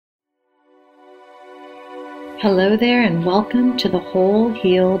Hello there, and welcome to the Whole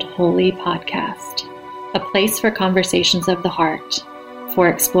Healed Holy podcast, a place for conversations of the heart, for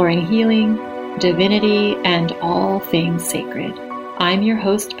exploring healing, divinity, and all things sacred. I'm your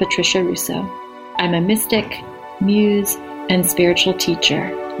host, Patricia Russo. I'm a mystic, muse, and spiritual teacher,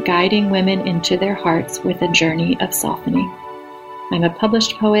 guiding women into their hearts with a journey of softening. I'm a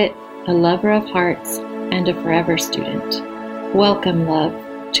published poet, a lover of hearts, and a forever student. Welcome, love,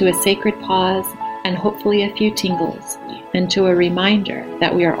 to a sacred pause and hopefully a few tingles, and to a reminder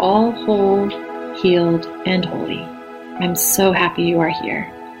that we are all whole, healed, and holy. I'm so happy you are here.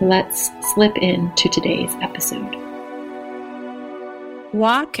 Let's slip into today's episode.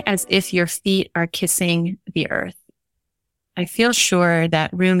 Walk as if your feet are kissing the earth. I feel sure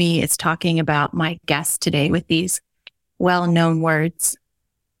that Rumi is talking about my guest today with these well-known words.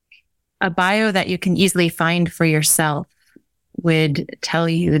 A bio that you can easily find for yourself would tell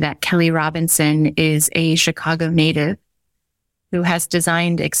you that Kelly Robinson is a Chicago native who has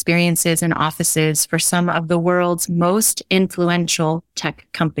designed experiences and offices for some of the world's most influential tech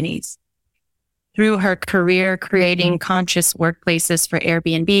companies. Through her career creating conscious workplaces for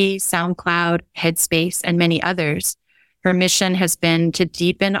Airbnb, SoundCloud, Headspace, and many others, her mission has been to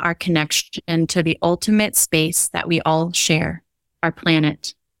deepen our connection to the ultimate space that we all share, our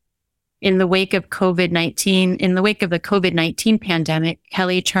planet. In the wake of the COVID-19 pandemic,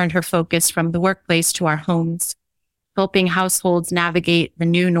 Kelly turned her focus from the workplace to our homes, helping households navigate the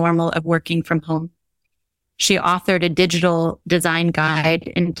new normal of working from home. She authored a digital design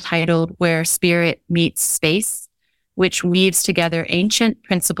guide entitled Where Spirit Meets Space, which weaves together ancient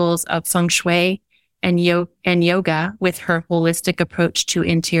principles of feng shui and yoga with her holistic approach to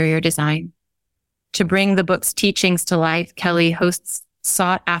interior design. To bring the book's teachings to life, Kelly hosts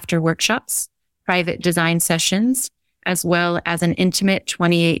sought-after workshops, private design sessions, as well as an intimate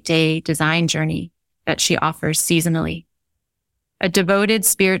 28-day design journey that she offers seasonally. A devoted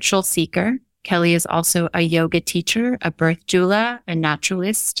spiritual seeker, Kelly is also a yoga teacher, a birth doula, a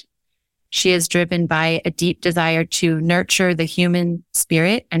naturalist. She is driven by a deep desire to nurture the human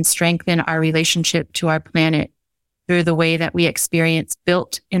spirit and strengthen our relationship to our planet through the way that we experience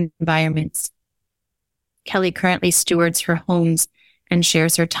built environments. Kelly currently stewards her homes and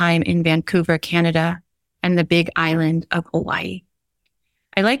shares her time in Vancouver, Canada, and the Big Island of Hawaii.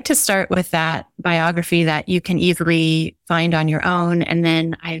 I like to start with that biography that you can easily find on your own. And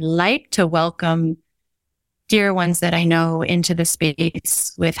then I like to welcome dear ones that I know into the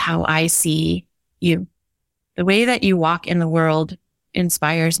space with how I see you. The way that you walk in the world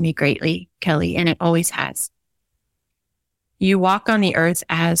inspires me greatly, Kelly, and it always has. You walk on the earth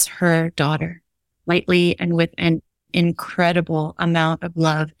as her daughter, lightly and with an incredible amount of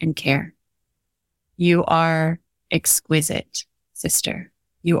love and care. You are exquisite, sister.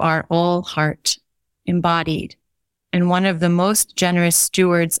 You are all heart, embodied, and one of the most generous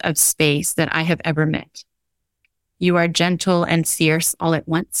stewards of space that I have ever met. You are gentle and fierce all at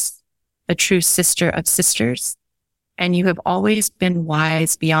once, a true sister of sisters, and you have always been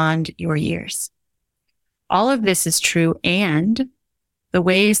wise beyond your years. All of this is true, and the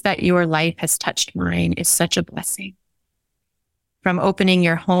ways that your life has touched mine is such a blessing. From opening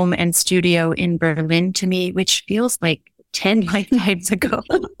your home and studio in Berlin to me, which feels like 10 lifetimes ago,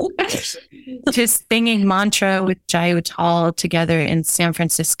 to singing mantra with Jai Uttal together in San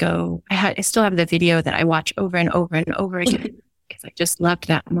Francisco. I still have the video that I watch over and over and over again because I just loved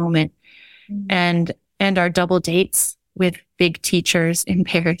that moment. And our double dates with big teachers in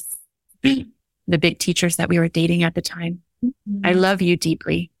Paris, the big teachers that we were dating at the time. I love you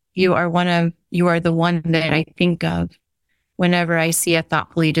deeply. You are the one that I think of whenever I see a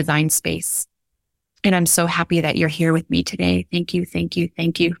thoughtfully designed space. And I'm so happy that you're here with me today. Thank you, thank you,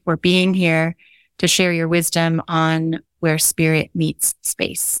 thank you for being here to share your wisdom on Where Spirit Meets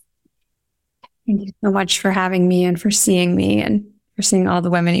Space. Thank you so much for having me and for seeing me and for seeing all the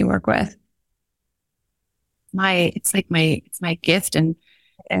women you work with. It's my gift and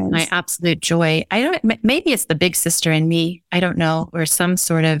my absolute joy. Maybe it's the big sister in me. I don't know, or some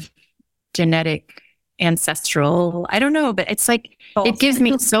sort of genetic ancestral, I don't know, but it's like, it gives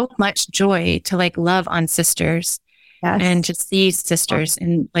me so much joy to like love on sisters. Yes. And to see sisters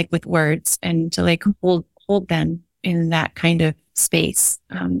in like with words and to like hold them in that kind of space.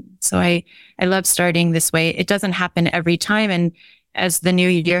 So I love starting this way. It doesn't happen every time. And as the new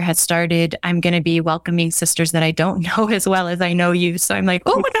year has started, I'm going to be welcoming sisters that I don't know as well as I know you. So I'm like,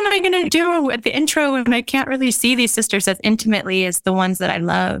 oh, what am I going to do at the intro? And I can't really see these sisters as intimately as the ones that I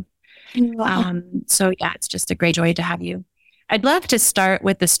love. So yeah, it's just a great joy to have you. I'd love to start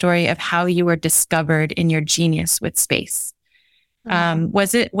with the story of how you were discovered in your genius with space.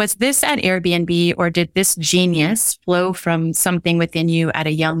 Was this at Airbnb, or did this genius flow from something within you at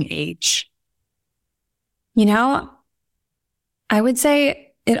a young age? I would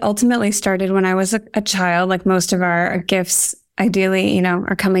say it ultimately started when I was a child. Like most of our gifts, ideally,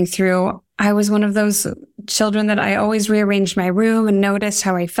 are coming through. I was one of those children that I always rearranged my room and noticed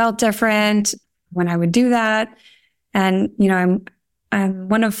how I felt different when I would do that. And, I'm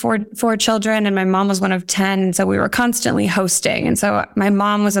one of four children, and my mom was one of 10. And so we were constantly hosting. And so my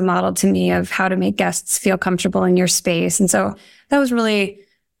mom was a model to me of how to make guests feel comfortable in your space. And so that was really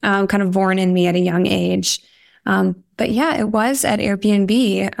kind of born in me at a young age. But yeah, it was at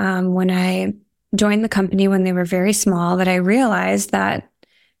Airbnb when I joined the company when they were very small that I realized that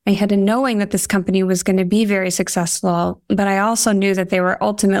I had a knowing that this company was going to be very successful, but I also knew that they were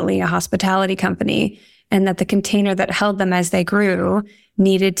ultimately a hospitality company, and that the container that held them as they grew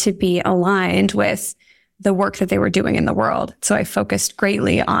needed to be aligned with the work that they were doing in the world. So I focused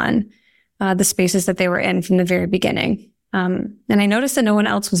greatly on the spaces that they were in from the very beginning. And I noticed that no one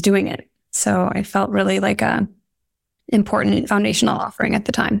else was doing it. So I felt really like a important foundational offering at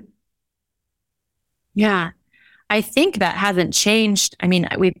the time. Yeah. I think that hasn't changed. I mean,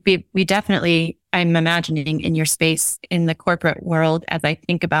 we definitely, I'm imagining in your space in the corporate world, as I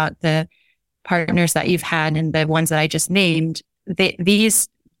think about the partners that you've had and the ones that I just named, these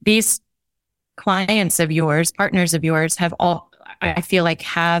clients of yours, partners of yours have all, I feel like,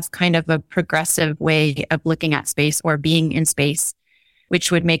 have kind of a progressive way of looking at space or being in space,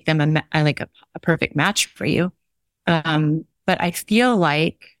 which would make them a perfect match for you. But I feel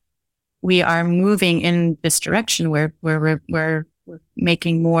like we are moving in this direction where we're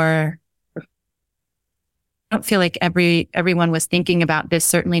making more. I don't feel like everyone was thinking about this,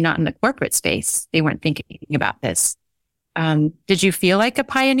 certainly not in the corporate space. They weren't thinking about this. Did you feel like a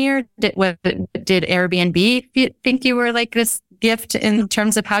pioneer? Did Airbnb think you were like this gift in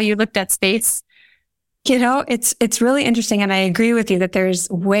terms of how you looked at space? It's really interesting. And I agree with you that there's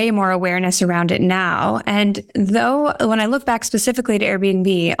way more awareness around it now. And though when I look back specifically to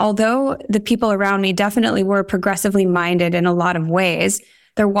Airbnb, although the people around me definitely were progressively minded in a lot of ways,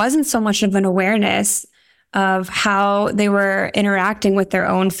 there wasn't so much of an awareness of how they were interacting with their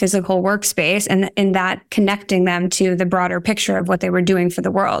own physical workspace and in that connecting them to the broader picture of what they were doing for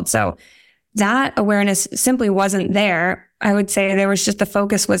the world. So that awareness simply wasn't there. I would say there was just the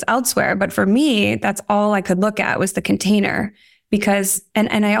focus was elsewhere. But for me, that's all I could look at was the container because,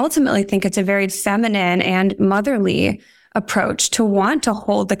 and I ultimately think it's a very feminine and motherly approach to want to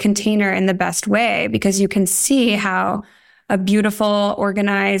hold the container in the best way because you can see how a beautiful,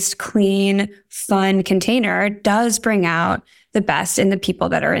 organized, clean, fun container does bring out the best in the people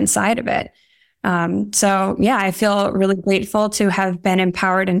that are inside of it. So yeah, I feel really grateful to have been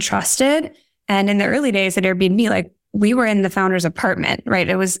empowered and trusted. And in the early days at Airbnb, like we were in the founder's apartment, right?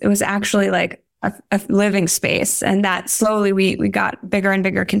 It was actually like a living space, and that slowly we got bigger and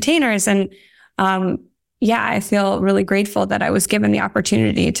bigger containers. And yeah, I feel really grateful that I was given the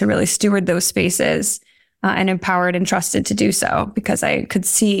opportunity to really steward those spaces. And empowered and trusted to do so because I could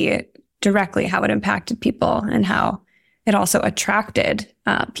see directly how it impacted people and how it also attracted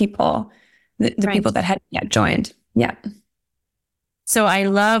people, the right. People that hadn't yet joined. Yeah. So I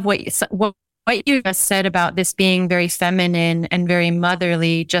love what you just said about this being very feminine and very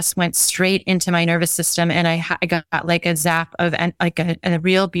motherly. Just went straight into my nervous system, and I got like a zap of like a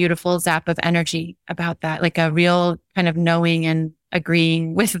real beautiful zap of energy about that, like a real kind of knowing and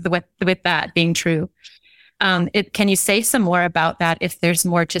agreeing with that being true. Can you say some more about that if there's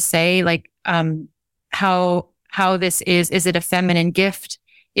more to say, like how this is it a feminine gift?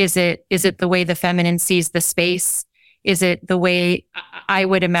 Is it the way the feminine sees the space? Is it the way I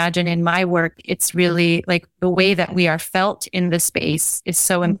would imagine in my work? It's really like the way that we are felt in the space is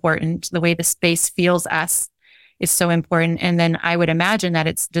so important. The way the space feels us is so important. And then I would imagine that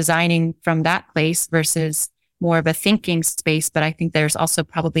it's designing from that place versus more of a thinking space, but I think there's also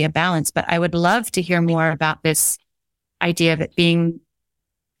probably a balance. But I would love to hear more about this idea of it being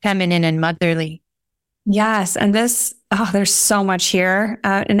feminine and motherly. Yes. And there's so much here.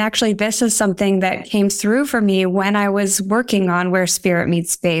 And actually, this is something that came through for me when I was working on Where Spirit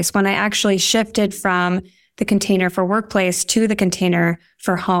Meets Space, when I actually shifted from the container for workplace to the container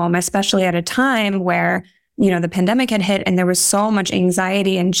for home, especially at a time where, the pandemic had hit and there was so much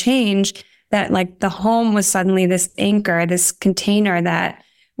anxiety and change that like the home was suddenly this anchor, this container that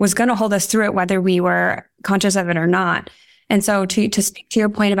was going to hold us through it, whether we were conscious of it or not. And so to speak to your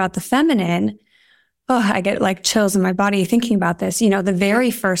point about the feminine, I get like chills in my body thinking about this. The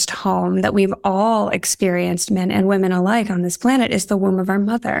very first home that we've all experienced, men and women alike on this planet, is the womb of our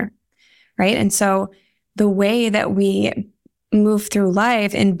mother, right? And so the way that we move through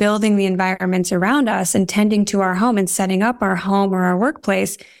life in building the environments around us and tending to our home and setting up our home or our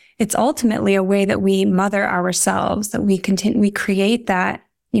workplace, it's ultimately a way that we mother ourselves, that we create that,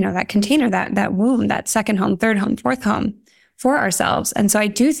 that container, that womb, that second home, third home, fourth home for ourselves. And so I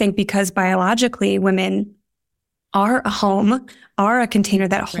do think because biologically women are a home, are a container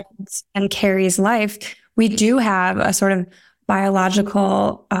that holds and carries life, we do have a sort of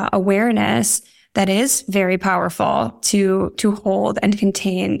biological awareness that is very powerful to hold and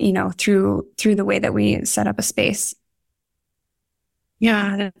contain, through the way that we set up a space.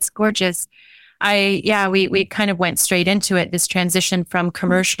 Yeah, that's gorgeous. We kind of went straight into it, this transition from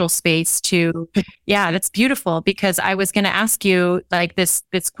commercial space to, that's beautiful, because I was going to ask you like this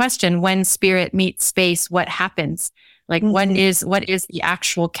question: when spirit meets space, what happens? Like what is the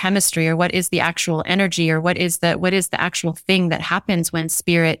actual chemistry, or what is the actual energy, or what is the actual thing that happens when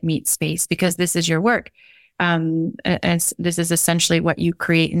spirit meets space? Because this is your work. And this is essentially what you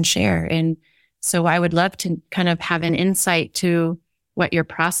create and share. And so I would love to kind of have an insight to what your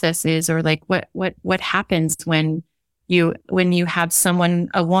process is, or like what happens when you have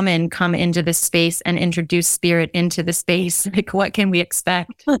a woman come into the space and introduce spirit into the space. Like what can we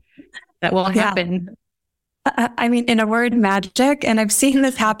expect that will happen? I mean, in a word, magic. And I've seen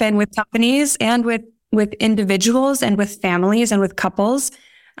this happen with companies and with individuals and with families and with couples.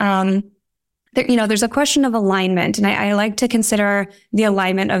 There's a question of alignment. And I like to consider the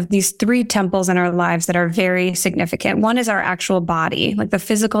alignment of these three temples in our lives that are very significant. One is our actual body, like the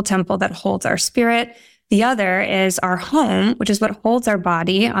physical temple that holds our spirit. The other is our home, which is what holds our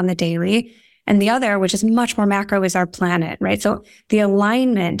body on the daily. And the other, which is much more macro, is our planet, right? So the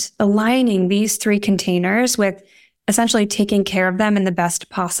aligning these three containers with essentially taking care of them in the best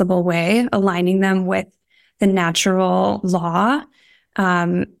possible way, aligning them with the natural law,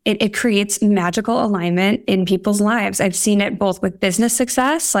 it creates magical alignment in people's lives. I've seen it both with business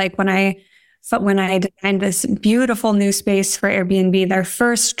success, like when I designed this beautiful new space for Airbnb, their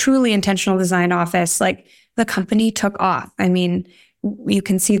first truly intentional design office, like the company took off. I mean, you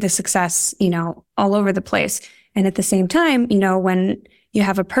can see the success, all over the place. And at the same time, when you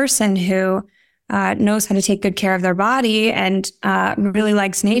have a person who knows how to take good care of their body and really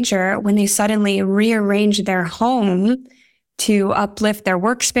likes nature, when they suddenly rearrange their home to uplift their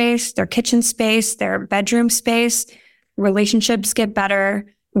workspace, their kitchen space, their bedroom space, relationships get better,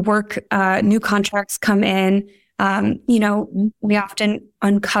 new contracts come in. We often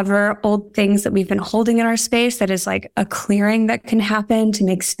uncover old things that we've been holding in our space. That is like a clearing that can happen to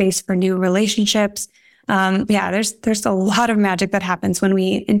make space for new relationships. There's a lot of magic that happens when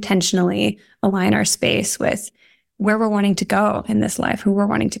we intentionally align our space with where we're wanting to go in this life, who we're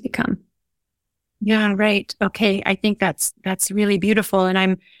wanting to become. Yeah, right. Okay. I think that's really beautiful.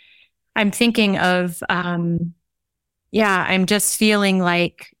 And I'm thinking of, I'm just feeling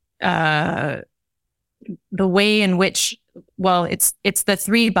like, the way in which, it's the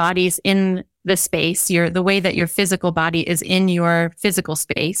three bodies in the space, the way that your physical body is in your physical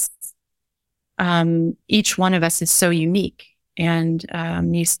space. Each one of us is so unique. And,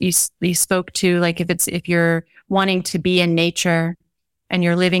 you spoke to, like, if you're wanting to be in nature and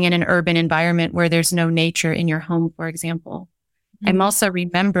you're living in an urban environment where there's no nature in your home, for example. Mm-hmm. I'm also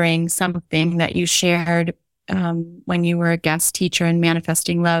remembering something that you shared, when you were a guest teacher in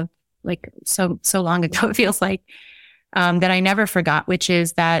Manifesting Love, like so long ago, it feels like, that I never forgot, which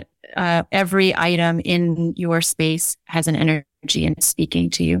is that every item in your space has an energy and is speaking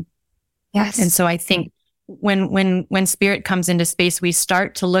to you. Yes. And so I think when spirit comes into space, we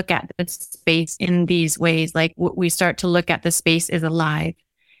start to look at the space in these ways. Like we start to look at the space as alive.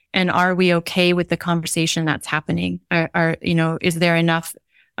 And are we okay with the conversation that's happening? Is there enough?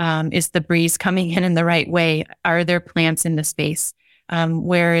 Is the breeze coming in the right way? Are there plants in the space?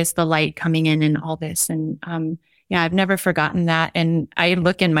 Where is the light coming in and all this? And, I've never forgotten that. And I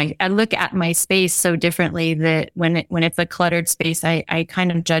look at my space so differently that when it's a cluttered space, I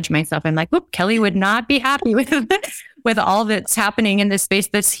kind of judge myself. I'm like, whoop, Kelly would not be happy with all that's happening in this space,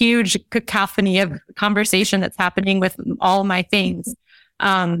 this huge cacophony of conversation that's happening with all my things.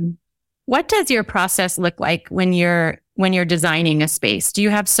 What does your process look like when you're designing a space? Do you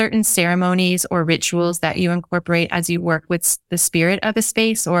have certain ceremonies or rituals that you incorporate as you work with the spirit of a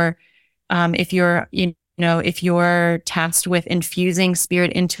space? Or if you're tasked with infusing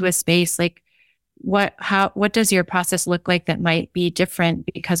spirit into a space, like what does your process look like that might be different,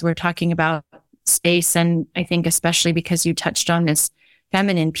 because we're talking about space, and I think especially because you touched on this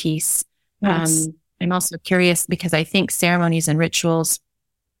feminine piece. Yes. I'm also curious because I think ceremonies and rituals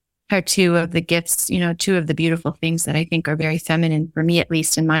are two of the gifts, two of the beautiful things that I think are very feminine, for me, at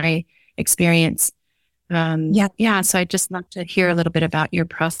least in my experience. So I'd just love to hear a little bit about your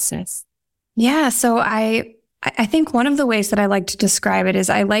process. Yeah. So I think one of the ways that I like to describe it is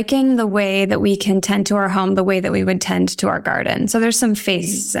I liken the way that we can tend to our home the way that we would tend to our garden. So there's some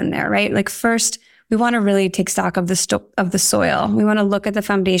phases in there, right? Like first, we want to really take stock of the soil. We want to look at the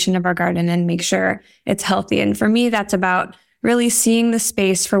foundation of our garden and make sure it's healthy. And for me, that's about really seeing the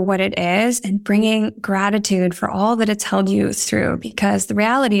space for what it is and bringing gratitude for all that it's held you through. Because the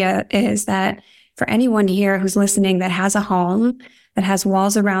reality is that for anyone here who's listening that has a home, that has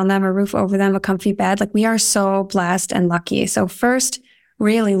walls around them, a roof over them, a comfy bed, like we are so blessed and lucky. So first,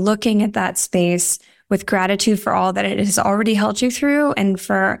 really looking at that space with gratitude for all that it has already held you through and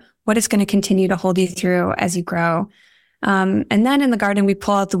for what it's going to continue to hold you through as you grow. And then in the garden, we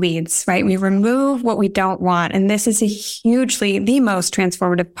pull out the weeds, right? We remove what we don't want. And this is the most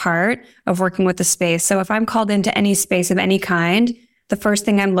transformative part of working with the space. So if I'm called into any space of any kind, the first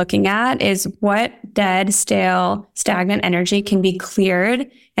thing I'm looking at is what dead, stale, stagnant energy can be cleared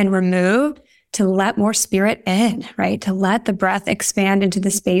and removed to let more spirit in, right? To let the breath expand into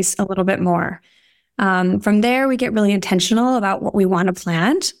the space a little bit more. From there, we get really intentional about what we want to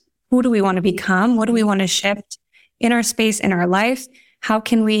plant. Who do we want to become? What do we want to shift in our space, in our life? How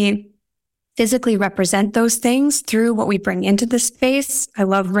can we physically represent those things through what we bring into the space? I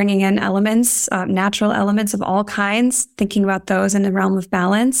love bringing in elements, natural elements of all kinds, thinking about those in the realm of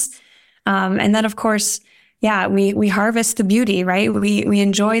balance. And then, of course, we harvest the beauty, right? We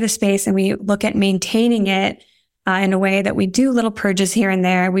enjoy the space and we look at maintaining it in a way that we do little purges here and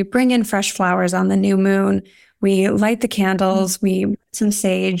there. We bring in fresh flowers on the new moon. We light the candles, we put some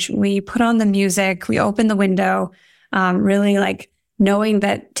sage, we put on the music, we open the window, really like knowing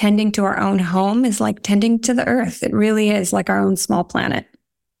that tending to our own home is like tending to the earth. It really is like our own small planet.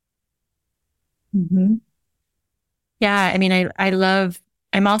 Mm-hmm. Yeah. I mean,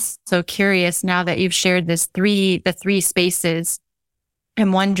 I'm also curious now that you've shared the three spaces.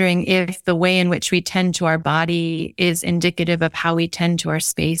 I'm wondering if the way in which we tend to our body is indicative of how we tend to our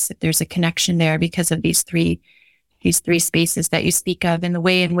space, if there's a connection there because of these three spaces that you speak of, and the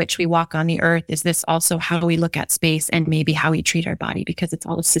way in which we walk on the earth. Is this also how we look at space and maybe how we treat our body, because it's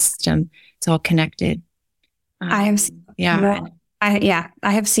all a system, it's all connected? I have seen that. I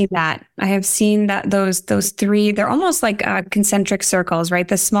have seen that those three, they're almost like concentric circles, right?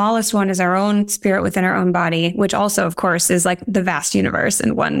 The smallest one is our own spirit within our own body, which also, of course, is like the vast universe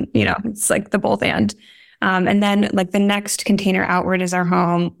in one, it's like the both and. And then like the next container outward is our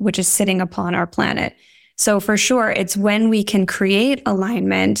home, which is sitting upon our planet. So for sure, it's when we can create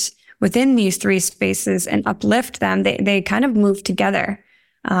alignment within these three spaces and uplift them, they kind of move together.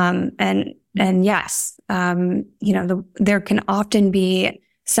 And yes, there can often be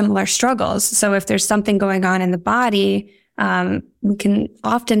similar struggles. So if there's something going on in the body, we can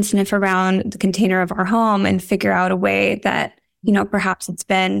often sniff around the container of our home and figure out a way that, perhaps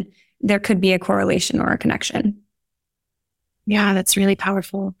there could be a correlation or a connection. Yeah, that's really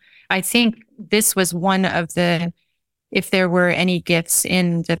powerful. I think this was one of if there were any gifts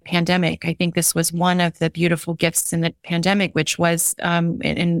in the pandemic, I think this was one of the beautiful gifts in the pandemic, which was,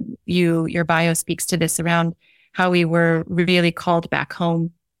 and your bio speaks to this, around how we were really called back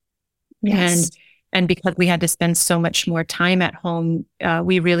home. Yes. And because we had to spend so much more time at home,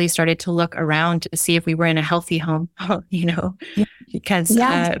 we really started to look around to see if we were in a healthy home, because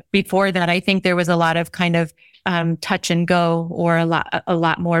before that, I think there was a lot of kind of touch and go, or a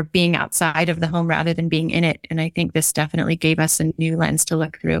lot more being outside of the home rather than being in it. And I think this definitely gave us a new lens to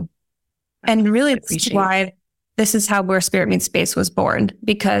look through. And really, that's why this is how Where Spirit Meets Space was born,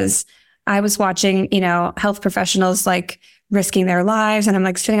 because I was watching, health professionals like risking their lives. And I'm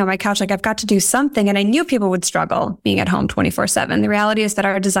like sitting on my couch, like I've got to do something. And I knew people would struggle being at home 24/7. The reality is that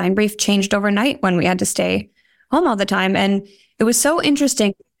our design brief changed overnight when we had to stay home all the time. And it was so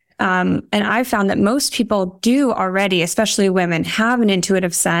interesting. And I found that most people do already, especially women, have an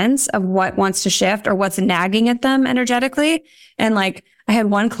intuitive sense of what wants to shift or what's nagging at them energetically. And like, I had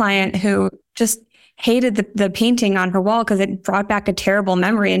one client who just hated the painting on her wall because it brought back a terrible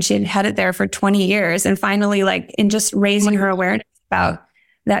memory, and she had it there for 20 years. And finally, like in just raising her awareness about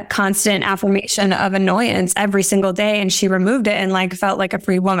that constant affirmation of annoyance every single day, and she removed it and like felt like a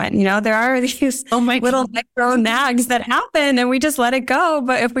free woman. There are these little micro nags that happen and we just let it go.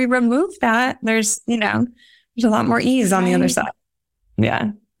 But if we remove that, there's a lot more ease on the other side.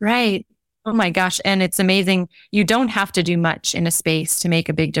 Yeah. Right. Oh my gosh. And it's amazing. You don't have to do much in a space to make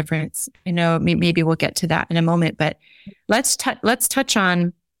a big difference. Maybe we'll get to that in a moment, but let's touch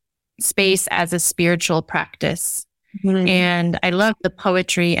on space as a spiritual practice. Mm-hmm. And I love the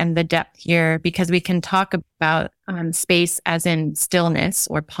poetry and the depth here, because we can talk about space as in stillness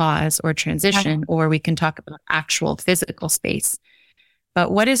or pause or transition, or we can talk about actual physical space.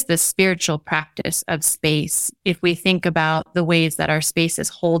 But what is the spiritual practice of space if we think about the ways that our spaces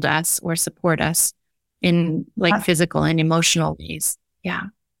hold us or support us in like physical and emotional ways? Yeah.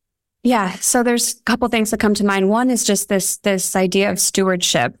 Yeah. So there's a couple things that come to mind. One is just this idea of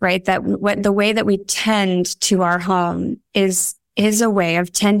stewardship, right? That the way that we tend to our home is a way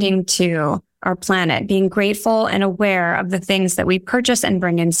of tending to our planet, being grateful and aware of the things that we purchase and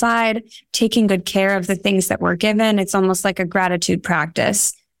bring inside, taking good care of the things that we're given. It's almost like a gratitude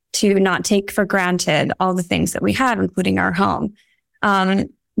practice to not take for granted all the things that we have, including our home.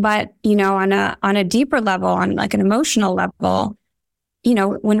 But, on a deeper level, on like an emotional level,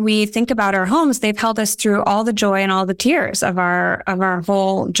 when we think about our homes, they've held us through all the joy and all the tears of our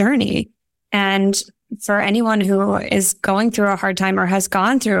whole journey. And for anyone who is going through a hard time or has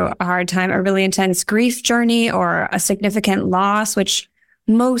gone through a hard time, a really intense grief journey or a significant loss, which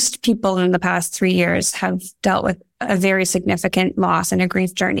most people in the past 3 years have dealt with a very significant loss and a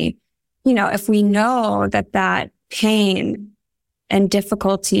grief journey. If we know that pain and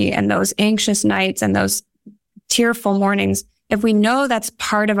difficulty and those anxious nights and those tearful mornings, if we know that's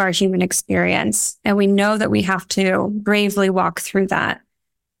part of our human experience and we know that we have to bravely walk through that,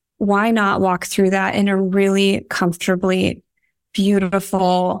 why not walk through that in a really comfortably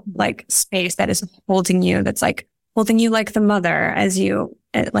beautiful, like space that is holding you, that's like holding you like the mother as you,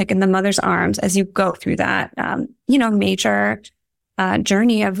 like in the mother's arms, as you go through that, major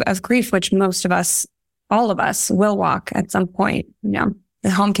journey of grief, which most of us, all of us will walk at some point.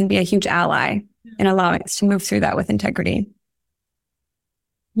 The home can be a huge ally in allowing us to move through that with integrity.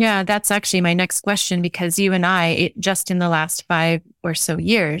 Yeah, that's actually my next question, because you and I, just in the last 5 or so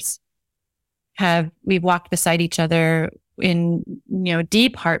years, we've walked beside each other in,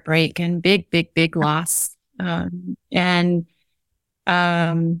 deep heartbreak and big loss. I'm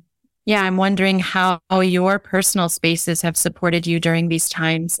wondering how your personal spaces have supported you during these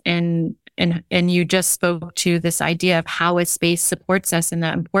times. And you just spoke to this idea of how a space supports us and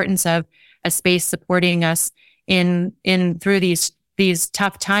the importance of a space supporting us in through these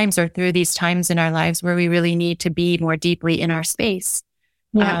tough times, or through these times in our lives where we really need to be more deeply in our space.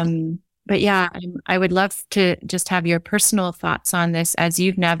 Yeah. But yeah, I would love to just have your personal thoughts on this as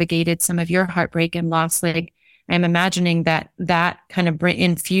you've navigated some of your heartbreak and loss. Like, I'm imagining that kind of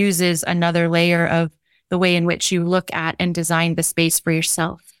infuses another layer of the way in which you look at and design the space for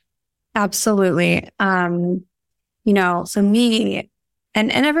yourself. Absolutely. So me,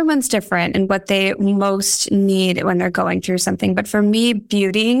 and everyone's different in what they most need when they're going through something. But for me,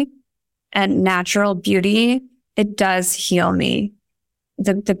 beauty and natural beauty, it does heal me.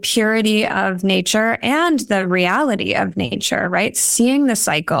 The purity of nature and the reality of nature, right? Seeing the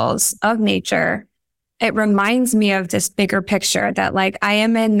cycles of nature, it reminds me of this bigger picture that like I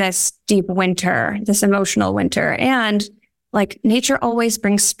am in this deep winter, this emotional winter, and like nature always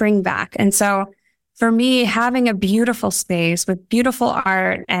brings spring back. And so for me, having a beautiful space with beautiful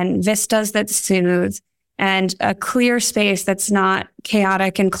art and vistas that soothe and a clear space that's not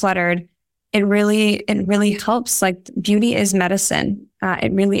chaotic and cluttered, it really helps. Like, beauty is medicine.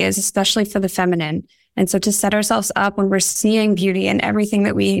 It really is, especially for the feminine. And so to set ourselves up when we're seeing beauty and everything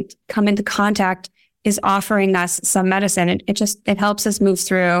that we come into contact is offering us some medicine, it helps us move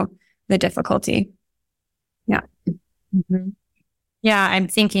through the difficulty. Yeah. Mm-hmm. Yeah. I'm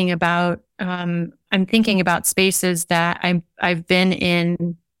thinking about spaces that I've been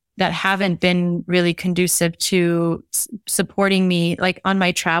in that haven't been really conducive to supporting me. Like on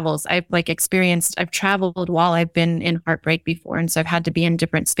my travels, I've traveled while I've been in heartbreak before. And so I've had to be in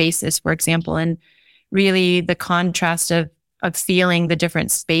different spaces, for example, and really the contrast of feeling the different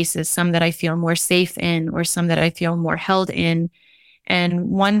spaces, some that I feel more safe in or some that I feel more held in. And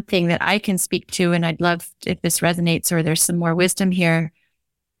one thing that I can speak to, and I'd love if this resonates or there's some more wisdom here,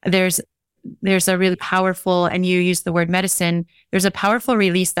 there's a really powerful, and you use the word medicine, there's a powerful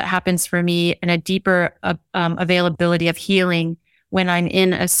release that happens for me and a deeper availability of healing when I'm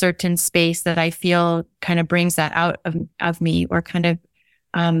in a certain space that I feel kind of brings that out of me, or kind of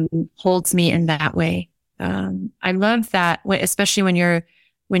holds me in that way. I love that, especially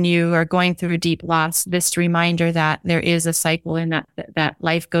when you are going through deep loss, this reminder that there is a cycle and that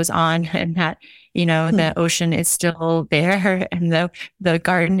life goes on, and that, the ocean is still there and the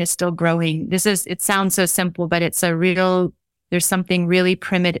garden is still growing. It sounds so simple, but there's something really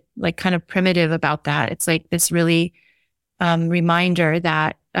primitive, like kind of primitive about that. It's like this really reminder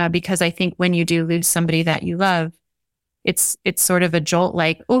that, because I think when you do lose somebody that you love, it's sort of a jolt,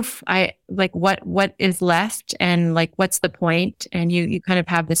 like, oof, what is left, and like, what's the point? And you kind of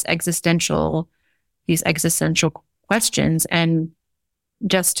have these existential questions, and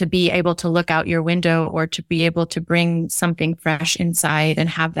just to be able to look out your window or to be able to bring something fresh inside and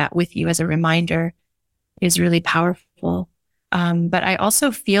have that with you as a reminder is really powerful. But I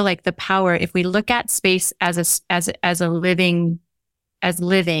also feel like the power, if we look at space as living,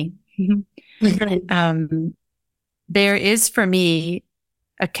 there is for me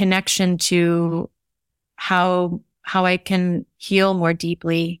a connection to how I can heal more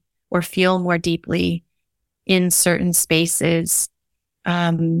deeply or feel more deeply in certain spaces.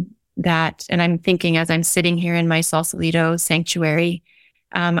 And I'm thinking as I'm sitting here in my Sausalito sanctuary,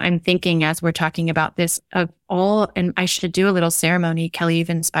 I'm thinking as we're talking about this of all, and I should do a little ceremony. Kelly, you've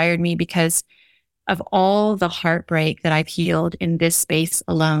inspired me because of all the heartbreak that I've healed in this space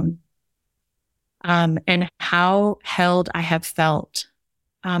alone. And how held I have felt,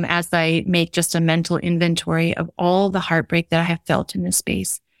 as I make just a mental inventory of all the heartbreak that I have felt in this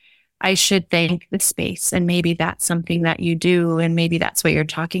space. I should thank the space. And maybe that's something that you do. And maybe that's what you're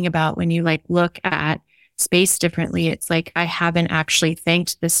talking about when you like look at space differently. It's like, I haven't actually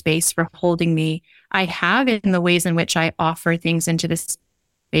thanked the space for holding me. I have in the ways in which I offer things into this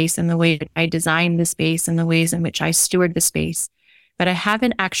space and the way that I design the space and the ways in which I steward the space. But I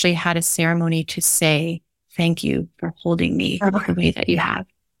haven't actually had a ceremony to say, thank you for holding me the way that you have.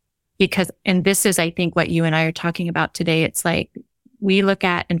 Because, and this is, I think, what you and I are talking about today. It's like, we look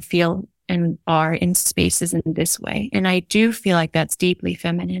at and feel and are in spaces in this way. And I do feel like that's deeply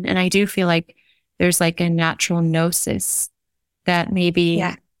feminine. And I do feel like there's like a natural gnosis that maybe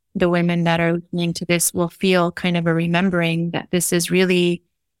the women that are listening to this will feel kind of a remembering that this is really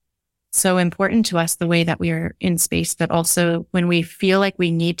so important to us, the way that we are in space, but also when we feel like we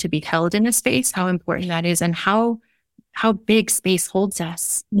need to be held in a space, how important that is and how big space holds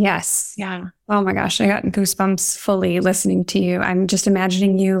us. Yes. Yeah. Oh my gosh. I got goosebumps fully listening to you. I'm just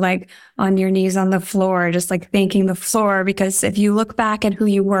imagining you like on your knees on the floor, just like thanking the floor, because if you look back at who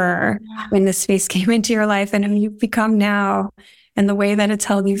you were when the space came into your life and who you've become now and the way that it's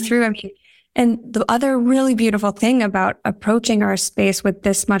held you through, I mean, and the other really beautiful thing about approaching our space with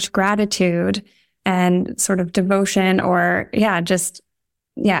this much gratitude and sort of devotion or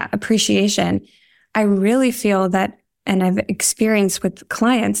appreciation, I really feel that, and I've experienced with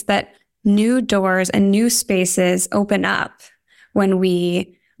clients, that new doors and new spaces open up when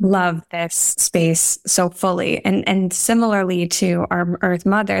we love this space so fully. And similarly to our Earth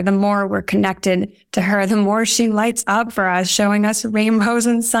Mother, the more we're connected to her, the more she lights up for us, showing us rainbows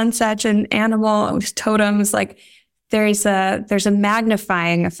and sunsets and animal totems. Like there's a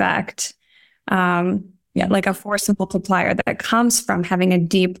magnifying effect, like a force multiplier that comes from having a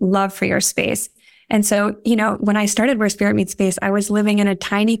deep love for your space. And so, when I started Where Spirit Meets Space, I was living in a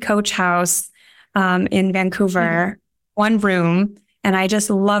tiny coach house in Vancouver, one room, and I just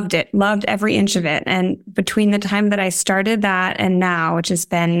loved it, loved every inch of it. And between the time that I started that and now, which has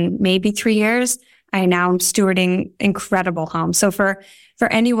been maybe 3 years, I now am stewarding incredible homes. So for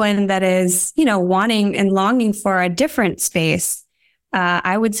anyone that is, wanting and longing for a different space,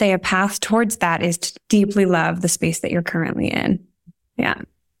 I would say a path towards that is to deeply love the space that you're currently in. Yeah.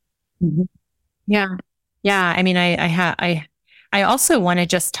 Mm-hmm. Yeah. I mean, I also want to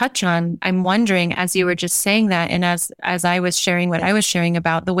just touch on, I'm wondering, as you were just saying that, and as I was sharing what I was sharing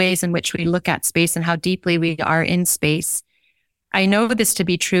about the ways in which we look at space and how deeply we are in space, I know this to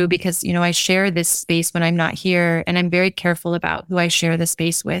be true because, I share this space when I'm not here, and I'm very careful about who I share the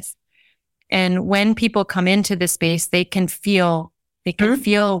space with. And when people come into this space, they can feel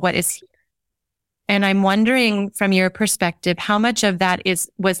what is here. And I'm wondering from your perspective, how much of that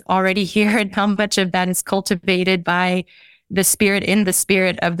was already here and how much of that is cultivated by the spirit in the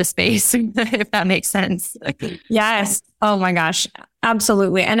spirit of the space, if that makes sense. Yes. Oh my gosh.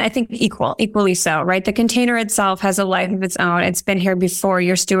 Absolutely. And I think equally so, right? The container itself has a life of its own. It's been here before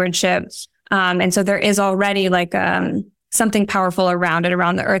your stewardship. And so there is already like something powerful around it,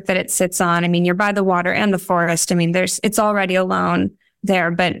 around the earth that it sits on. I mean, you're by the water and the forest. I mean, it's already alone there,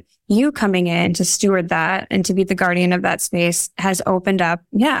 but you coming in to steward that and to be the guardian of that space has opened up,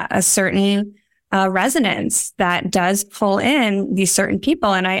 a certain resonance that does pull in these certain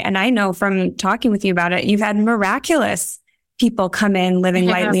people. And I know from talking with you about it, you've had miraculous people come in living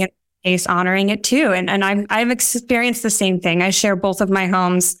lightly in space, honoring it too. And I've experienced the same thing. I share both of my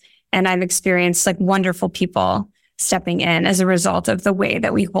homes, and I've experienced like wonderful people stepping in as a result of the way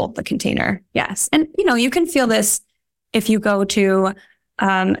that we hold the container. Yes. And you can feel this if you go to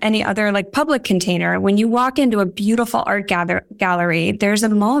any other like public container. When you walk into a beautiful art gallery, there's a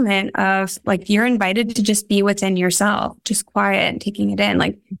moment of like, you're invited to just be within yourself, just quiet and taking it in.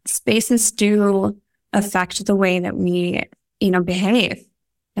 Like spaces do affect the way that we, behave.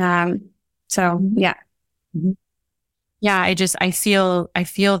 So yeah. Mm-hmm. Yeah. I feel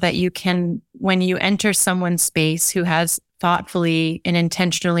that you can, when you enter someone's space who has thoughtfully and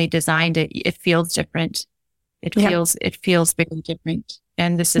intentionally designed it, it feels different. It feels very different.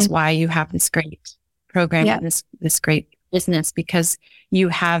 And this is why you have this great program and this great business, because you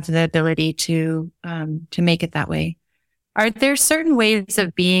have the ability to make it that way. Are there certain ways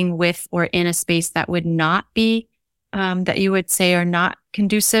of being with or in a space that would not be, that you would say are not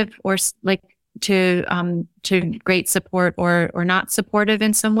conducive or like to great support or not supportive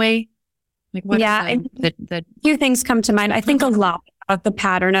in some way? Like what? A few things come to mind. I think a lot of the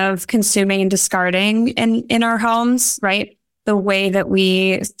pattern of consuming and discarding in our homes, right? The way that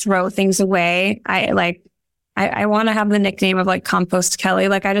we throw things away. I want to have the nickname of like Compost Kelly.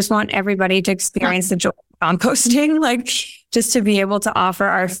 Like I just want everybody to experience the joy of composting, like just to be able to offer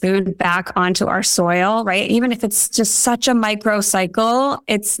our food back onto our soil, right? Even if it's just such a micro cycle,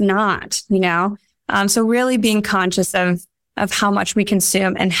 it's not, so really being conscious of how much we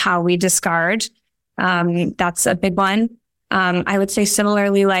consume and how we discard. That's a big one. I would say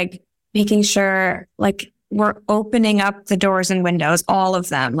similarly, like making sure like we're opening up the doors and windows, all of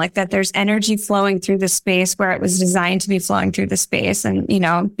them, like that there's energy flowing through the space where it was designed to be flowing through the space, and,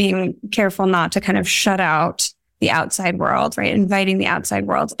 being careful not to kind of shut out the outside world, right? Inviting the outside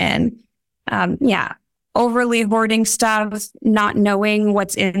world in. Overly hoarding stuff, not knowing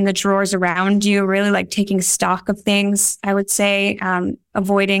what's in the drawers around you, really like taking stock of things. I would say,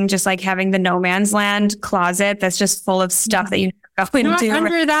 avoiding just like having the no man's land closet that's just full of stuff that you go into. Not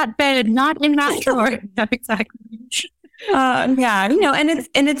under that bed, not in that drawer. Yeah, exactly. And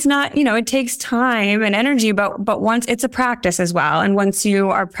it's not, it takes time and energy, but once it's a practice as well. And once you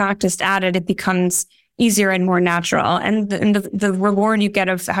are practiced at it, it becomes easier and more natural. And the reward you get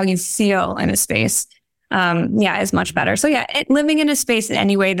of how you feel in a space is much better. So living in a space in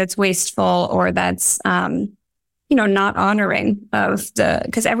any way that's wasteful or that's, not honoring of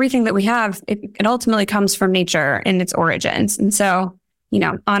because everything that we have, it ultimately comes from nature in its origins. And so,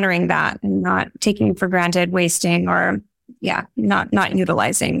 honoring that and not taking for granted, wasting or, not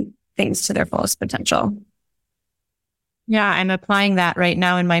utilizing things to their fullest potential. Yeah. I'm applying that right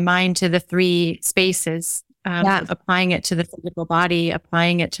now in my mind to the 3 spaces. Applying it to the physical body,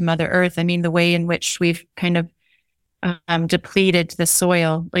 applying it to Mother Earth. I mean, the way in which we've kind of depleted the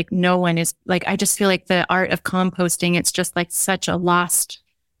soil, like no one is like, I just feel like the art of composting, it's just like it's just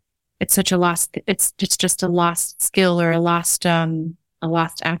a lost skill or a lost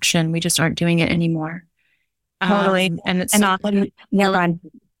action. We just aren't doing it anymore. Totally. And it's I was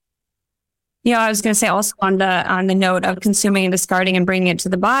going to say also on the note of consuming and discarding and bringing it to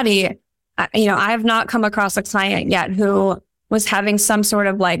the body, I have not come across a client yet who was having some sort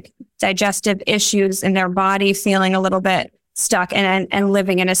of like digestive issues in their body, feeling a little bit stuck and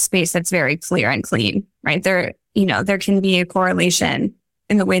living in a space that's very clear and clean, right? There can be a correlation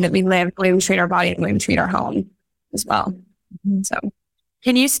in the way that we live, the way we treat our body, and the way we treat our home as well. So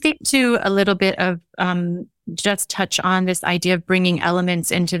can you speak to a little bit of, just touch on this idea of bringing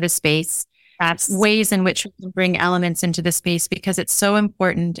elements into the space? Ways in which we can bring elements into the space, because it's so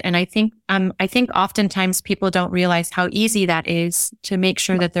important. And I think oftentimes people don't realize how easy that is to make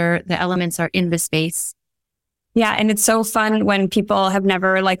sure that the elements are in the space. Yeah. And it's so fun when people have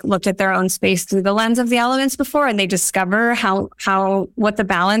never like looked at their own space through the lens of the elements before, and they discover what the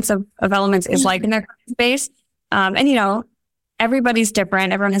balance of elements is like in their space. Everybody's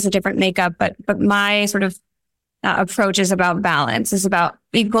different. Everyone has a different makeup, but my sort of approach is about balance, is about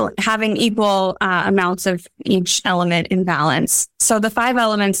having equal amounts of each element in balance. So the 5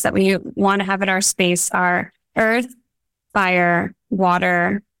 elements that we want to have in our space are earth, fire,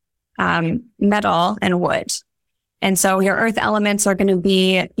 water, metal, and wood. And so your earth elements are going to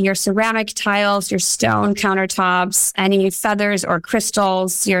be your ceramic tiles, your stone countertops, any feathers or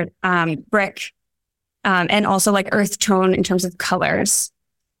crystals, your brick, and also like earth tone in terms of colors.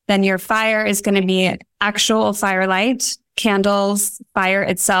 Then your fire is going to be actual firelight, candles, fire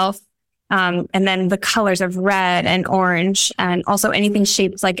itself, and then the colors of red and orange, and also anything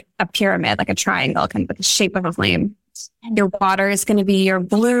shaped like a pyramid, like a triangle, kind of like the shape of a flame. Your water is going to be your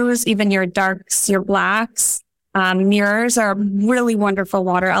blues, even your darks, your blacks. Mirrors are a really wonderful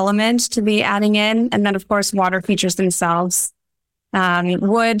water element to be adding in. And then, of course, water features themselves.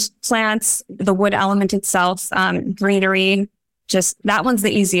 Wood, plants, the wood element itself, greenery. Just that one's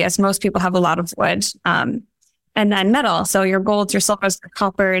the easiest. Most people have a lot of wood. and then metal. So your golds, your silvers, your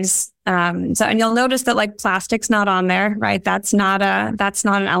coppers. And you'll notice that like plastic's not on there, right? That's not an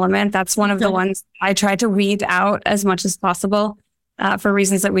element. That's one of the ones I try to weed out as much as possible, for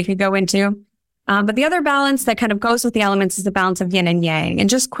reasons that we could go into. But the other balance that kind of goes with the elements is the balance of yin and yang. And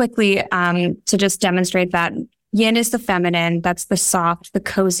just quickly, to just demonstrate that, yin is the feminine. That's the soft, the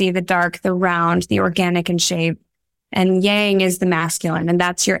cozy, the dark, the round, the organic in shape. And yang is the masculine. And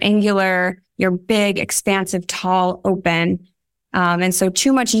that's your angular, your big, expansive, tall, open. And so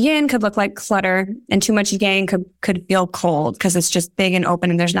too much yin could look like clutter, and too much yang could feel cold because it's just big and open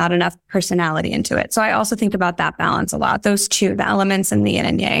and there's not enough personality into it. So I also think about that balance a lot. Those two, the elements and the yin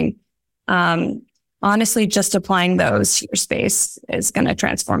and yang. Honestly, just applying those to your space is going to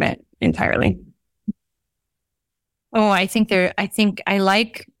transform it entirely. Oh, I think I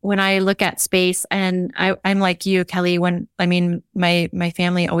like when I look at space, and I'm like you, Kelly, my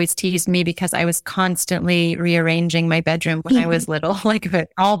family always teased me because I was constantly rearranging my bedroom when I was little, like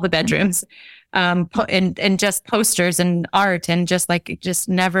all the bedrooms, and just posters and art and just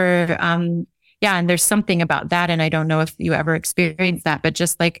never, and there's something about that. And I don't know if you ever experienced that, but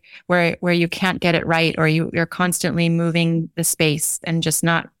just like where you can't get it right, or you're constantly moving the space and just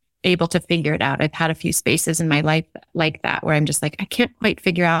not able to figure it out. I've had a few spaces in my life like that, where I'm just like, I can't quite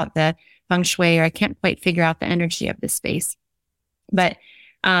figure out the feng shui, or I can't quite figure out the energy of this space. But,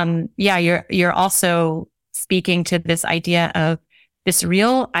 you're also speaking to this idea of this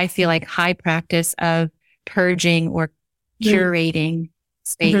real, I feel like, high practice of purging or curating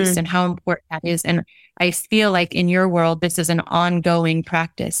space, and how important that is. And I feel like in your world, this is an ongoing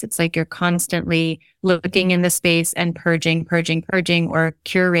practice. It's like you're constantly looking in the space and purging, or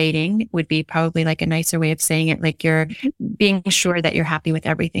curating would be probably like a nicer way of saying it. Like you're being sure that you're happy with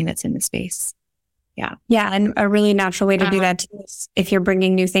everything that's in the space. Yeah. Yeah. And a really natural way to do that too is if you're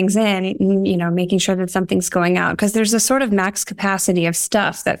bringing new things in, making sure that something's going out, because there's a sort of max capacity of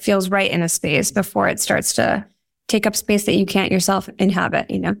stuff that feels right in a space before it starts to take up space that you can't yourself inhabit,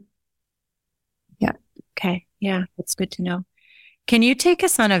 Yeah. Okay. Yeah. That's good to know. Can you take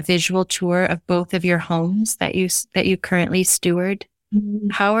us on a visual tour of both of your homes that you currently steward? Mm-hmm.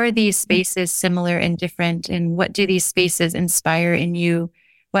 How are these spaces similar and different? And what do these spaces inspire in you?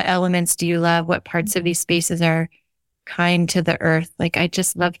 What elements do you love? What parts of these spaces are kind to the earth? Like, I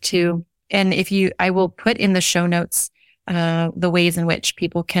just love to, and I will put in the show notes the ways in which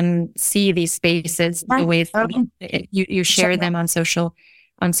people can see these spaces, the ways you share them on social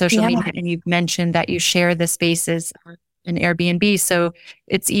media. And you've mentioned that you share the spaces in Airbnb. So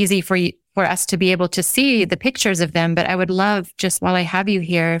it's easy for us to be able to see the pictures of them. But I would love, just while I have you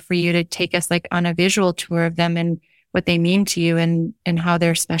here, for you to take us like on a visual tour of them and what they mean to you and how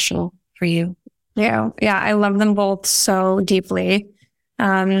they're special for you. Yeah. Yeah. I love them both so deeply.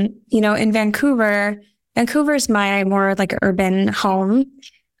 In Vancouver's my more like urban home.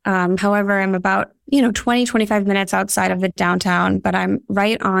 However, I'm about, 20, 25 minutes outside of the downtown, but I'm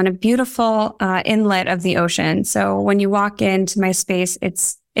right on a beautiful inlet of the ocean. So when you walk into my space,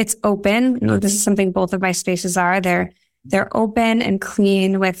 it's open. This is something both of my spaces are. They're open and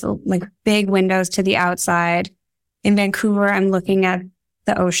clean with like big windows to the outside. In Vancouver, I'm looking at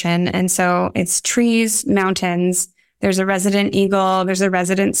the ocean. And so it's trees, mountains. There's a resident eagle. There's a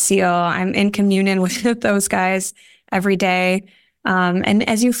resident seal. I'm in communion with those guys every day. And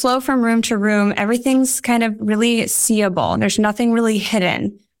as you flow from room to room, everything's kind of really seeable. There's nothing really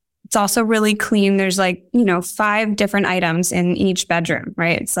hidden. It's also really clean. There's 5 different items in each bedroom,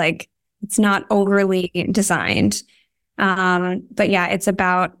 right? It's like, it's not overly designed. But yeah, it's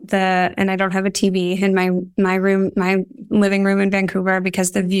about and I don't have a TV in my room, my living room in Vancouver,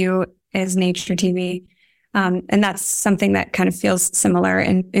 because the view is nature TV. And that's something that kind of feels similar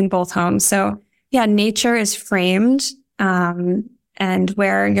in both homes. So yeah, nature is framed. And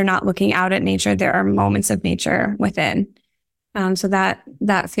where you're not looking out at nature, there are moments of nature within. So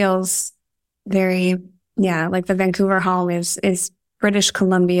that feels very, like the Vancouver home is British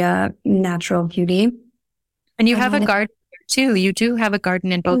Columbia natural beauty. And you have a garden too. You do have a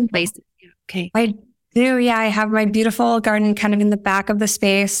garden in both places. Okay. I do. Yeah. I have my beautiful garden kind of in the back of the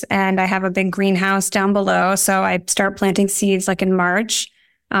space, and I have a big greenhouse down below. So I start planting seeds like in March.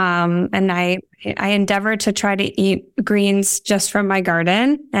 And I endeavor to try to eat greens just from my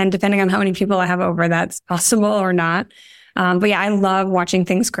garden, and depending on how many people I have over, that's possible or not. But yeah, I love watching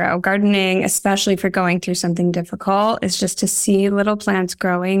things grow. Gardening, especially for going through something difficult, is just to see little plants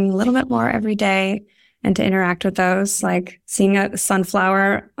growing a little bit more every day and to interact with those, like seeing a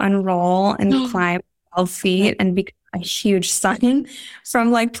sunflower unroll and climb 12 feet and become a huge sun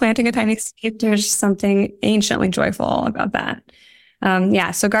from like planting a tiny seed. There's something anciently joyful about that.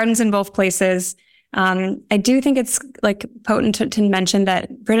 So gardens in both places. I do think it's like potent to mention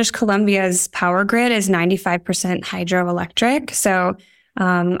that British Columbia's power grid is 95% hydroelectric. So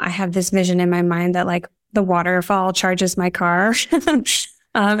I have this vision in my mind that like the waterfall charges my car.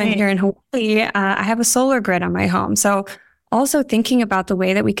 And here in Hawaii, I have a solar grid on my home. So also thinking about the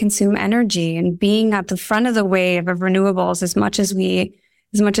way that we consume energy and being at the front of the wave of renewables as much as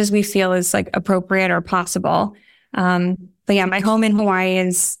we feel is like appropriate or possible. But yeah, my home in Hawaii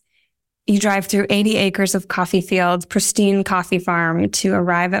is, you drive through 80 acres of coffee fields, pristine coffee farm to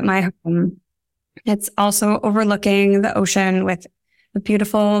arrive at my home. It's also overlooking the ocean with a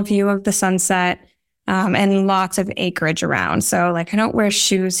beautiful view of the sunset. And lots of acreage around. So like, I don't wear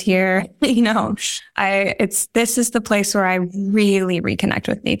shoes here, this is the place where I really reconnect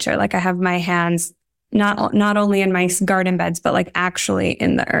with nature. Like I have my hands, not only in my garden beds, but like actually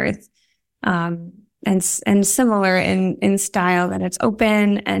in the earth. And similar in style, that it's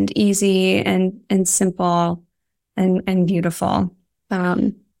open and easy and simple and beautiful. Not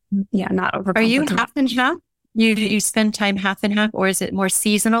overcomplicated. Are you half and half? You spend time half and half, or is it more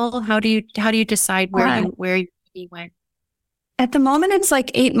seasonal? How do you decide where you went? At the moment, it's like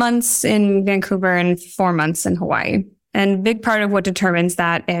 8 months in Vancouver and 4 months in Hawaii. And a big part of what determines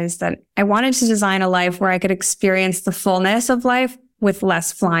that is that I wanted to design a life where I could experience the fullness of life with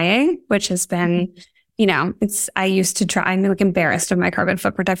less flying, which has been, I used to try, I'm like embarrassed of my carbon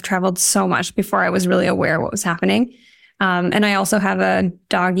footprint. I've traveled so much before I was really aware of what was happening. And I also have a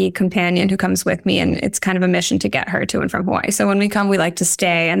doggy companion who comes with me, and it's kind of a mission to get her to and from Hawaii. So when we come, we like to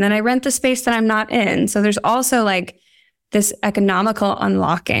stay, and then I rent the space that I'm not in. So there's also like this economical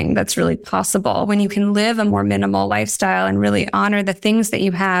unlocking that's really possible when you can live a more minimal lifestyle and really honor the things that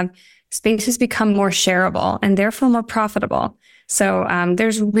you have. Spaces become more shareable and therefore more profitable. So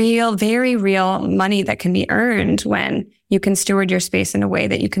there's very real money that can be earned when you can steward your space in a way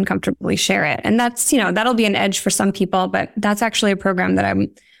that you can comfortably share it. And that's, that'll be an edge for some people, but that's actually a program that I'm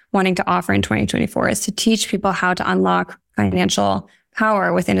wanting to offer in 2024, is to teach people how to unlock financial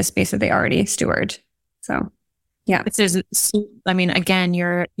power within a space that they already steward. So, yeah. Again,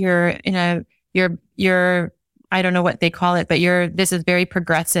 you're I don't know what they call it, but this is very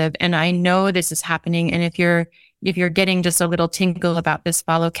progressive, and I know this is happening. And if you're getting just a little tingle about this,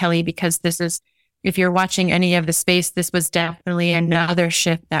 follow Kelly, because if you're watching any of the space, this was definitely another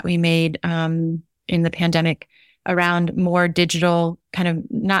shift that we made in the pandemic around more digital, kind of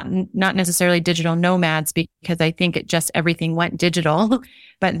not necessarily digital nomads, because I think everything went digital,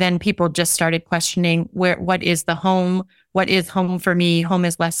 but then people just started questioning what is the home? What is home for me? Home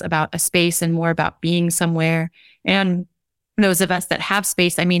is less about a space and more about being somewhere. And those of us that have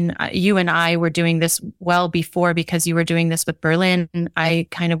space, you and I were doing this well before, because you were doing this with Berlin. I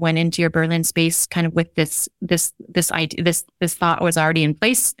kind of went into your Berlin space kind of with this idea, this thought was already in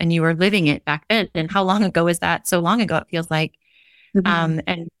place, and you were living it back then. And how long ago is that? So long ago, it feels like.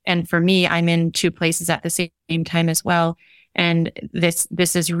 Mm-hmm. And for me, I'm in two places at the same time as well. And this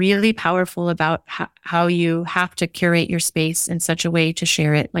is really powerful about how you have to curate your space in such a way to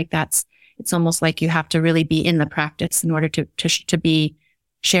share it. Like it's almost like you have to really be in the practice in order to be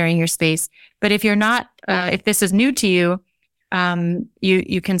sharing your space. But if you're not, if this is new to you,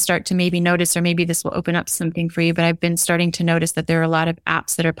 you can start to maybe notice, or maybe this will open up something for you. But I've been starting to notice that there are a lot of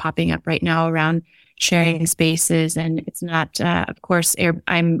apps that are popping up right now around sharing spaces. And it's not, of course,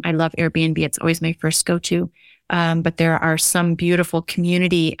 I love Airbnb. It's always my first go-to. But there are some beautiful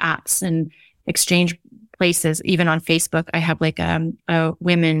community apps and exchange places. Even on Facebook, I have like a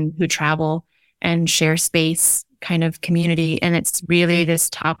women who travel and share space kind of community. And it's really this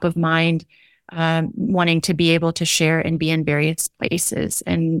top of mind, wanting to be able to share and be in various places.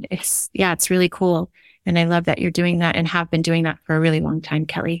 And it's really cool. And I love that you're doing that and have been doing that for a really long time,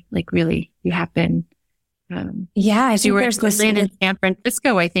 Kelly. Like really, you have been. I think you were there's this in San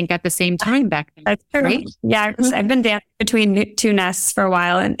Francisco, I think, at the same time back then. That's true. Right? Yeah, I've been dancing between two nests for a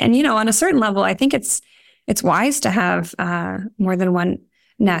while, and on a certain level, I think it's wise to have more than one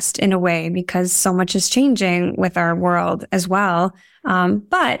nest in a way, because so much is changing with our world as well.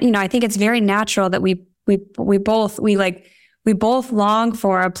 But I think it's very natural that we both long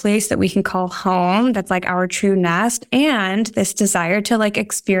for a place that we can call home, that's like our true nest, and this desire to like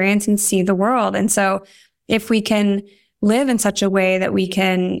experience and see the world. And so if we can live in such a way that we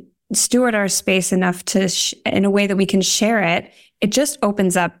can steward our space enough in a way that we can share it, it just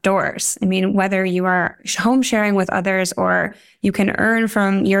opens up doors. Whether you are home sharing with others, or you can earn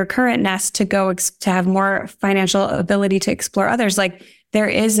from your current nest to go to have more financial ability to explore others, like there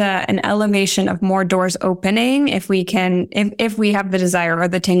is an elevation of more doors opening if we have the desire or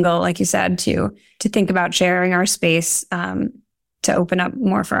the tingle, like you said, to think about sharing our space, to open up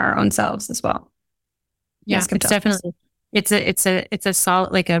more for our own selves as well. Yeah, Yes, it's definitely, it's a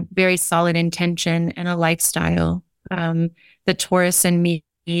solid, like a very solid intention and a lifestyle. The Taurus in me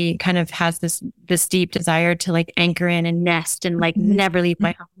kind of has this deep desire to like anchor in and nest and like never leave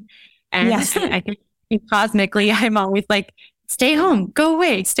my home. And Yes. I think cosmically, I'm always like, stay home, go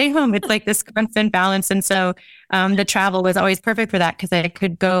away, stay home. It's like this constant balance. And so the travel was always perfect for that because I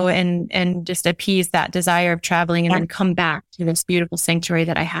could go and just appease that desire of traveling and then come back to this beautiful sanctuary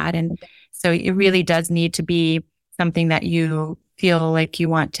that I had. And so it really does need to be something that you feel like you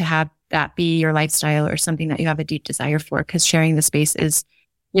want to have that be your lifestyle or something that you have a deep desire for, because sharing the space is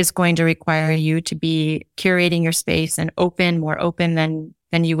going to require you to be curating your space and more open than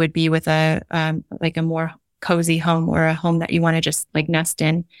you would be with a like a more cozy home or a home that you want to just like nest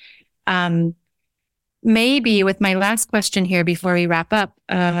in. Maybe with my last question here before we wrap up,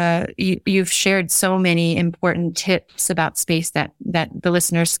 you've shared so many important tips about space that the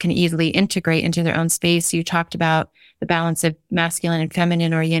listeners can easily integrate into their own space. You talked about the balance of masculine and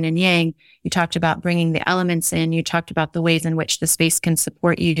feminine, or yin and yang. You talked about bringing the elements in. You talked about the ways in which the space can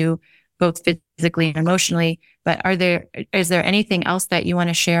support you both physically and emotionally. But is there anything else that you want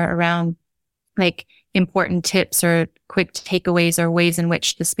to share around like important tips or quick takeaways or ways in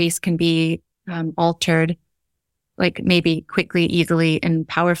which the space can be altered, like maybe quickly, easily, and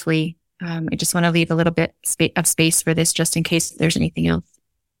powerfully? I just want to leave a little bit of space for this just in case there's anything else.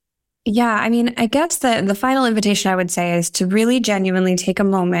 Yeah, I mean, I guess the final invitation I would say is to really genuinely take a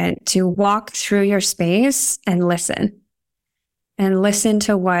moment to walk through your space and listen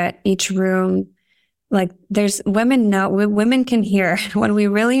to what each room, like women can hear when we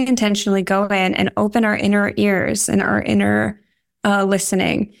really intentionally go in and open our inner ears and our inner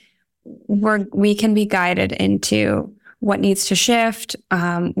listening, we can be guided into what needs to shift,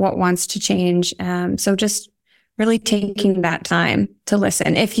 what wants to change. So just really taking that time to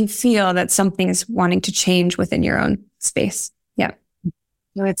listen if you feel that something is wanting to change within your own space. Yeah.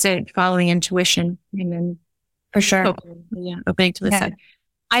 So it's following intuition and then for sure. Opening to listen. Yeah.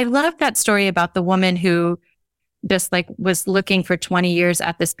 I love that story about the woman who just like was looking for 20 years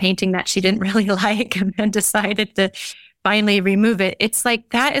at this painting that she didn't really like and then decided to finally remove it. It's like,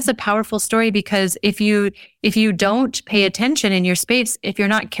 that is a powerful story, because if you don't pay attention in your space, if you're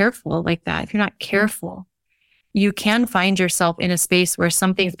not careful like that, if you're not careful, you can find yourself in a space where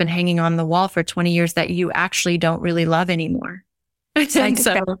something's been hanging on the wall for 20 years that you actually don't really love anymore.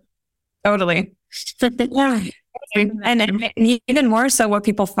 Totally. Yeah. And even more so what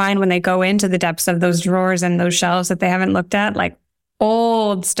people find when they go into the depths of those drawers and those shelves that they haven't looked at, like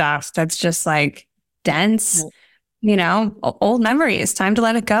old stuff that's just like dense, old memories, time to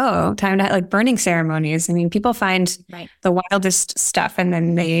let it go, time to like burning ceremonies. I mean, people find the wildest stuff and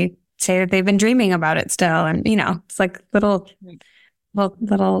then they say that they've been dreaming about it still. And, it's like little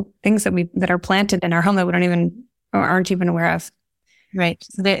things that are planted in our home that we don't even or aren't even aware of. Right.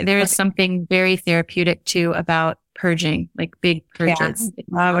 So there is something very therapeutic too about purging, like big purges.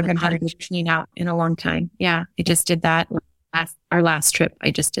 Yeah. I haven't cleaned out in a long time. Yeah. I just did that our last trip.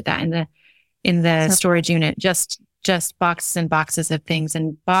 I just did that in the storage unit, just boxes and boxes of things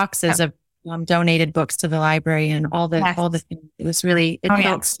and boxes of donated books to the library and all the things. It was really,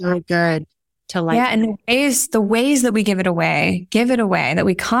 felt so good to like. Yeah. And the ways that we give it away, that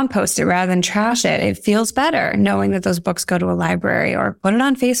we compost it rather than trash it. It feels better knowing that those books go to a library or put it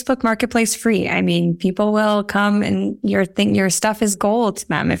on Facebook Marketplace free. I mean, people will come and your stuff is gold to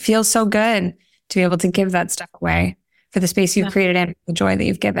them. It feels so good to be able to give that stuff away for the space you've created and the joy that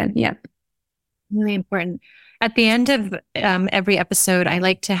you've given. Yeah. Really important. At the end of every episode, I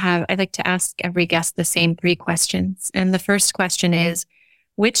like to ask every guest the same 3 questions. And the first question is,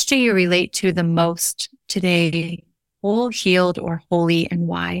 which do you relate to the most today? Whole, healed, or holy, and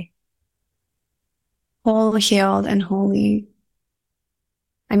why? Whole, healed, and holy.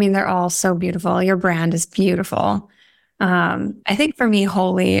 I mean, they're all so beautiful. Your brand is beautiful. I think for me,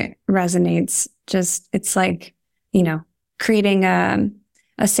 holy resonates. It's like, creating a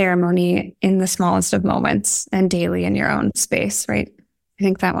ceremony in the smallest of moments and daily in your own space, right? I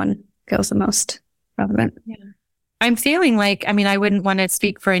think that one feels the most relevant. Yeah. I'm feeling like, I wouldn't want to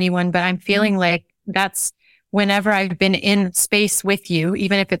speak for anyone, but I'm feeling like that's whenever I've been in space with you,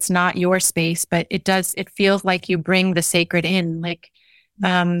 even if it's not your space, but it feels like you bring the sacred in, like, so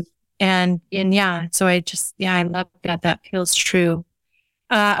I love that. That feels true.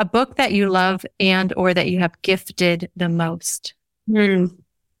 A book that you love or that you have gifted the most.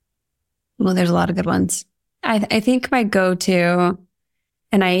 Well, there's a lot of good ones. I think my go-to,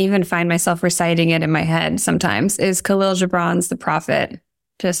 and I even find myself reciting it in my head sometimes, is Khalil Gibran's The Prophet.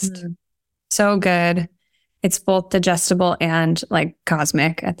 Just so good. It's both digestible and like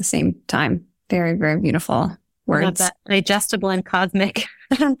cosmic at the same time. very, very beautiful words. I love that. Digestible and cosmic.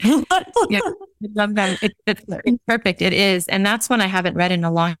 Yeah, I love that. It's perfect. It is. And that's one I haven't read in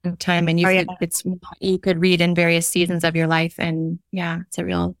a long time. And you could read in various seasons of your life. And yeah, it's a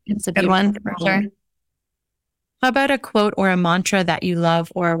good one for sure. How about a quote or a mantra that you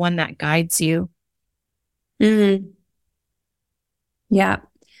love or one that guides you? Mm-hmm. Yeah.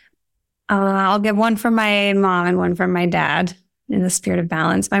 I'll give one from my mom and one from my dad in the spirit of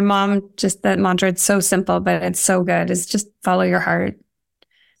balance. My mom, just that mantra, it's so simple, but it's so good. It's just follow your heart.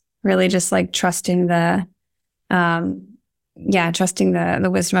 Really just like trusting the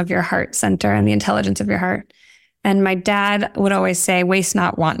wisdom of your heart center and the intelligence of your heart. And my dad would always say, waste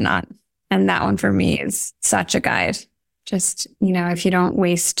not, want not. And that one for me is such a guide. Just, if you don't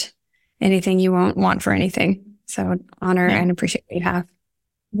waste anything, you won't want for anything. So honor and appreciate what you have.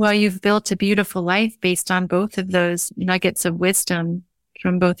 Well, you've built a beautiful life based on both of those nuggets of wisdom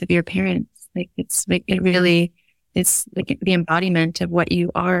from both of your parents. It's like the embodiment of what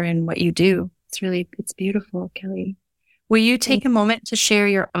you are and what you do. It's beautiful, Kelly. Will you take a moment to share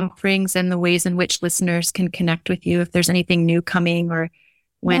your offerings and the ways in which listeners can connect with you if there's anything new coming or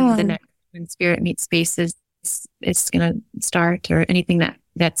when Spirit Meets Spaces is going to start or anything that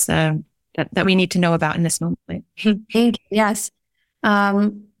we need to know about in this moment? Yes.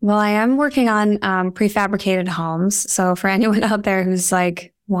 Well, I am working on prefabricated homes. So for anyone out there who's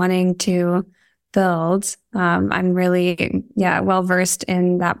like wanting to build, I'm really, well versed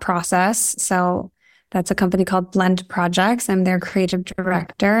in that process. So that's a company called Blend Projects. I'm their creative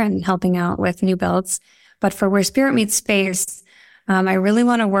director and helping out with new builds. But for Where Spirit Meets Space, I really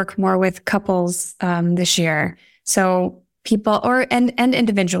want to work more with couples this year. So people and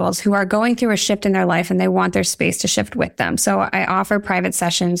individuals who are going through a shift in their life and they want their space to shift with them. So I offer private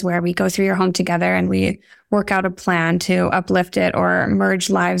sessions where we go through your home together and we work out a plan to uplift it or merge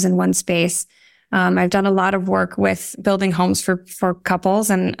lives in one space. I've done a lot of work with building homes for couples,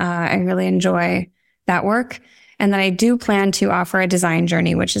 and I really enjoy that work. And then I do plan to offer a design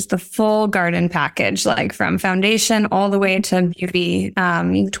journey, which is the full garden package, like from foundation all the way to beauty,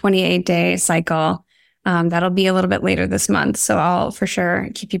 28-day cycle. That'll be a little bit later this month. So I'll for sure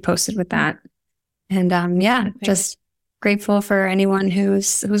keep you posted with that. And just grateful for anyone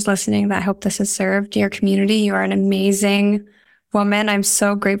who's listening. I hope this has served your community. You are an amazing woman. I'm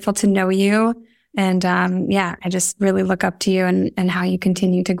so grateful to know you. And I just really look up to you and how you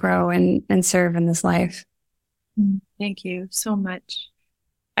continue to grow and serve in this life. Thank you so much.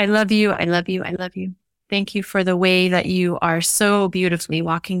 I love you. I love you. I love you. Thank you for the way that you are so beautifully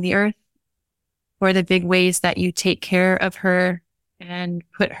walking the earth, for the big ways that you take care of her and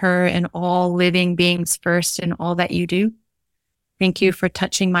put her and all living beings first in all that you do. Thank you for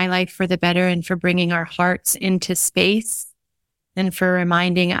touching my life for the better and for bringing our hearts into space and for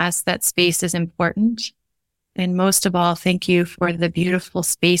reminding us that space is important. And most of all, thank you for the beautiful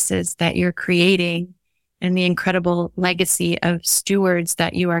spaces that you're creating and the incredible legacy of stewards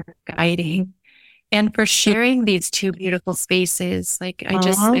that you are guiding. And for sharing these two beautiful spaces. I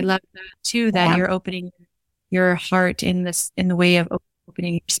love that too, that you're opening your heart in the way of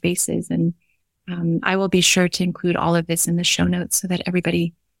opening your spaces. And I will be sure to include all of this in the show notes so that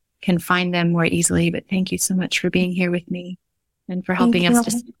everybody can find them more easily. But thank you so much for being here with me and for helping us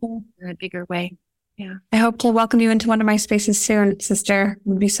to see in a bigger way. Yeah. I hope to welcome you into one of my spaces soon, sister. It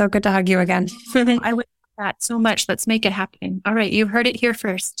would be so good to hug you again. I would that so much. Let's make it happen. All right. You heard it here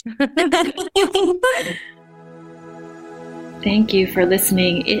first. Thank you for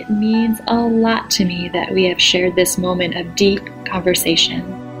listening. It means a lot to me that we have shared this moment of deep conversation.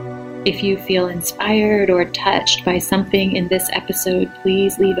 If you feel inspired or touched by something in this episode,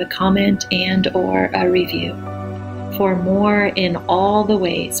 please leave a comment and/or a review. For more in all the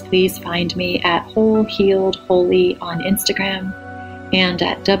ways, please find me at Whole Healed Holy on Instagram and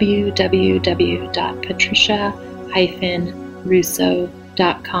at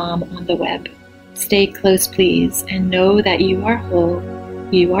www.patricia-russo.com on the web. Stay close, please, and know that you are whole,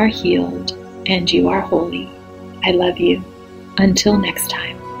 you are healed, and you are holy. I love you. Until next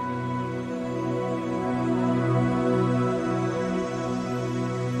time.